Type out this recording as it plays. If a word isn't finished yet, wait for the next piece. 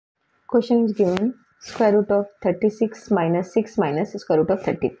Question is given square root of 36 minus 6 minus square root of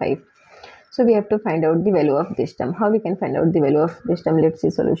 35. So we have to find out the value of this term. How we can find out the value of this term? Let's see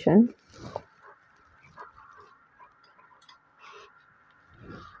solution.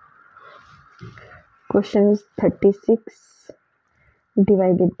 Question is 36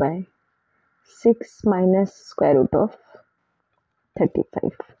 divided by 6 minus square root of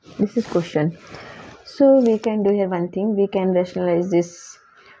 35. This is question. So we can do here one thing. We can rationalize this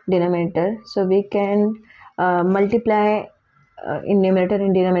denominator. So we can multiply in numerator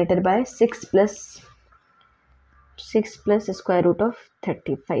and denominator by 6 plus square root of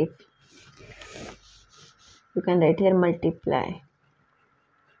 35. You can write here multiply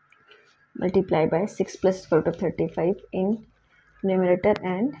by 6 plus square root of 35 in numerator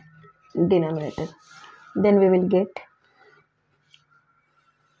and denominator. Then we will get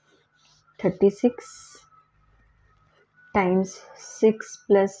 36 times 6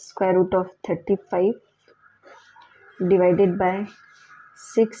 plus square root of 35 divided by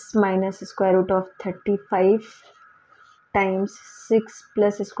 6 minus square root of 35 times 6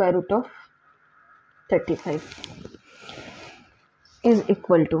 plus square root of 35 is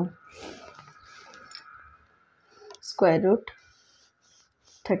equal to square root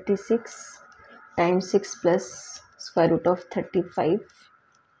 36 times 6 plus square root of 35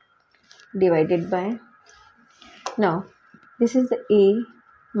 divided by, now this is the a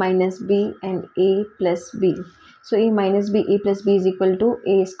minus b and a plus b. So a minus b, a plus b is equal to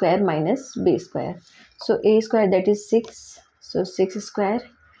a square minus b square. So a square, that is 6. So 6 square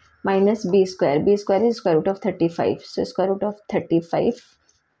minus b square. B square is square root of 35. So square root of 35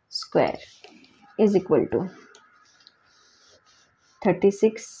 square is equal to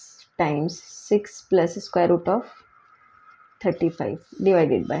 36 times 6 plus square root of 35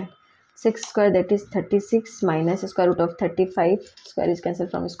 divided by 6 square, that is 36 minus square root of 35. Square is cancelled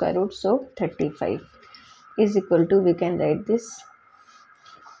from square root, so 35 is equal to, we can write this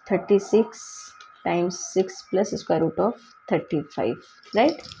 36 times 6 plus square root of 35,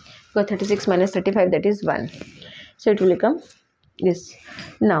 right? So 36 minus 35, that is 1. So it will become this.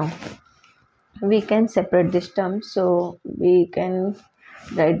 Now we can separate this term. So we can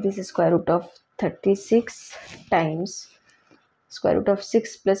write this square root of 36 times square root of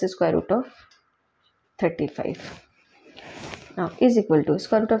 6 plus square root of 35. Now is equal to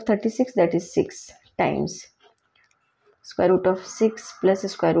square root of 36, that is 6, times square root of 6 plus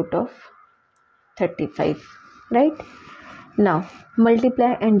square root of 35, right? Now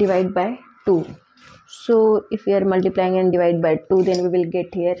multiply and divide by 2. So if we are multiplying and divide by 2, then we will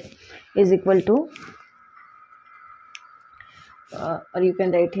get here is equal to, or you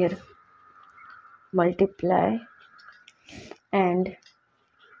can write here multiply and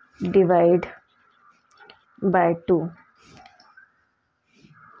divide by 2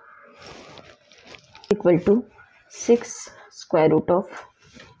 equal to 6 square root of,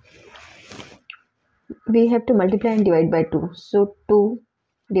 we have to multiply and divide by 2. So 2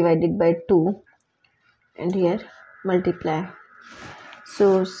 divided by 2 and here multiply.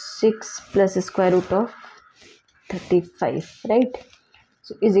 So 6 plus square root of 35, right?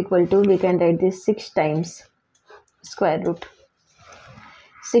 So is equal to, we can write this 6 times square root.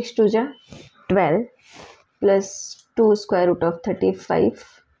 6 to the 12 plus 2 square root of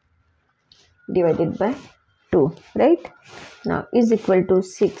 35 divided by 2, right? Now is equal to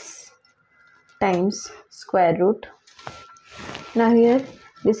 6 times square root. Now here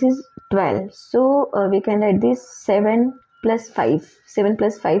this is 12. So we can write this 7 plus 5. 7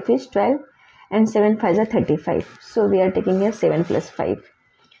 plus 5 is 12 and 7 5 are 35. So we are taking here 7 plus 5.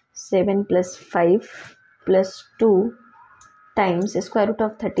 7 plus 5 plus 2 times square root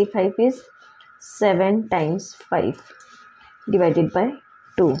of 35 is 7 times 5 divided by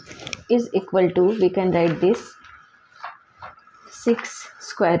 2 is equal to, we can write this 6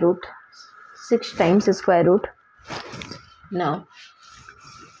 square root, 6 times square root. Now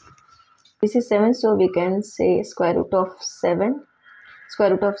this is 7, so we can say square root of 7,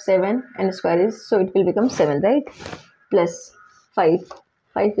 square root of 7 and square is, so it will become 7, right? Plus 5,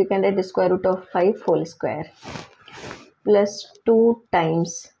 we can write the square root of 5 whole square plus 2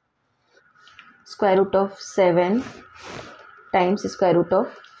 times square root of 7 times square root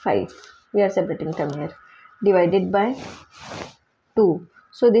of 5. We are separating term here, divided by 2.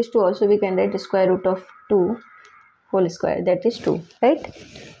 So this 2 also we can write the square root of 2 whole square, that is 2, right?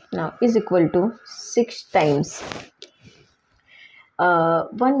 Now is equal to 6 times,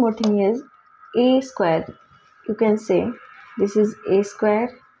 one more thing is a square, you can say this is a square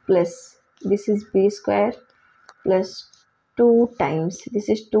plus this is b square plus 2 times, this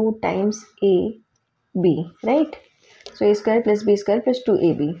is 2 times a b, right? So a square plus b square plus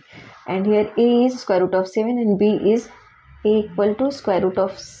 2ab, and here a is square root of 7 and b is a equal to square root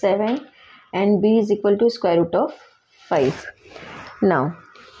of 7 and b is equal to square root of 5. Now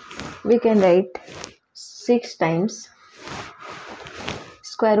we can write 6 times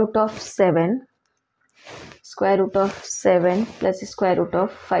square root of 7 plus square root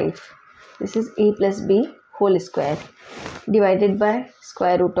of 5. This is a plus b whole square divided by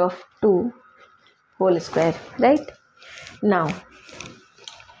square root of 2 whole square, right? Now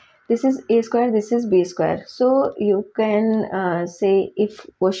this is a square, this is b square. So you can say if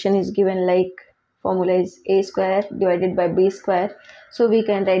question is given like formula is a square divided by b square, so we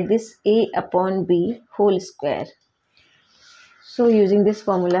can write this a upon b whole square. So using this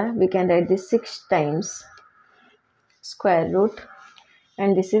formula we can write this 6 times square root,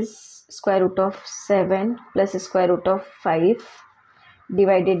 and this is square root of 7 plus square root of 5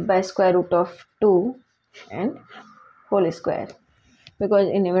 divided by square root of 2 and whole square, because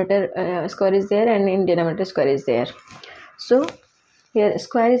in numerator square is there and in denominator square is there. So here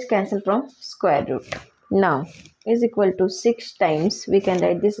square is cancelled from square root. Now is equal to 6 times, we can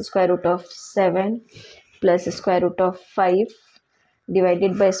write this square root of 7 plus square root of 5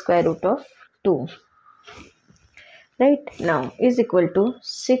 divided by square root of 2, right? Now is equal to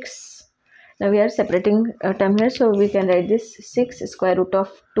 6. Now we are separating a term here, so we can write this 6 square root of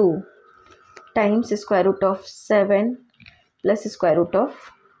 2 times square root of 7 plus square root of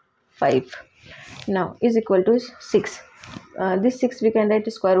 5. Now is equal to 6. This 6 we can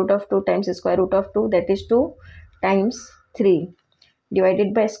write square root of 2 times square root of 2, that is 2 times 3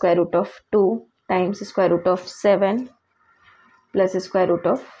 divided by square root of 2 times square root of 7 plus square root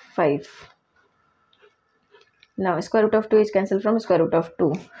of 5. Now square root of 2 is cancelled from square root of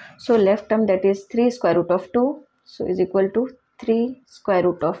 2. So left term, that is 3 square root of 2. So is equal to 3 square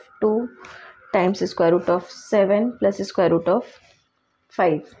root of 2 times square root of 7 plus square root of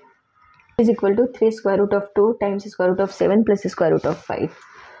 5 is equal to 3 square root of 2 times square root of 7 plus square root of 5.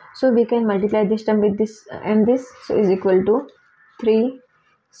 So we can multiply this term with this and this. So is equal to 3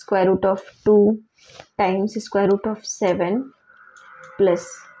 square root of 2 times square root of 7 plus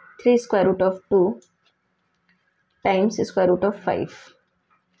 3 square root of 2 times square root of 5.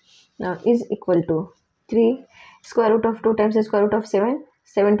 Now is equal to 3 square root of 2 times square root of 7.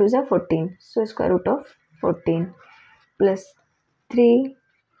 7 to the 14. So square root of 14 plus 3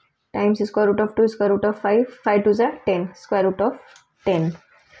 times square root of 2 square root of 5. 5 to the 10. Square root of 10.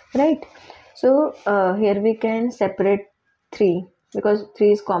 Right. So here we can separate 3 because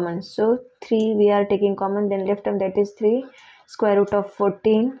 3 is common. So 3 we are taking common, then left term, that is 3 square root of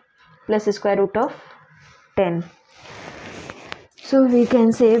 14 plus square root of 10. So we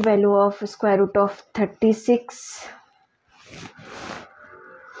can say value of square root of 36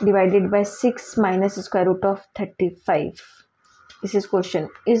 divided by 6 minus square root of 35. This is question,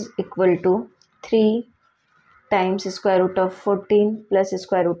 is equal to 3 times square root of 14 plus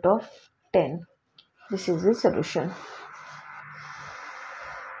square root of 10. This is the solution.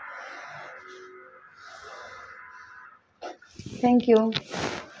 Thank you.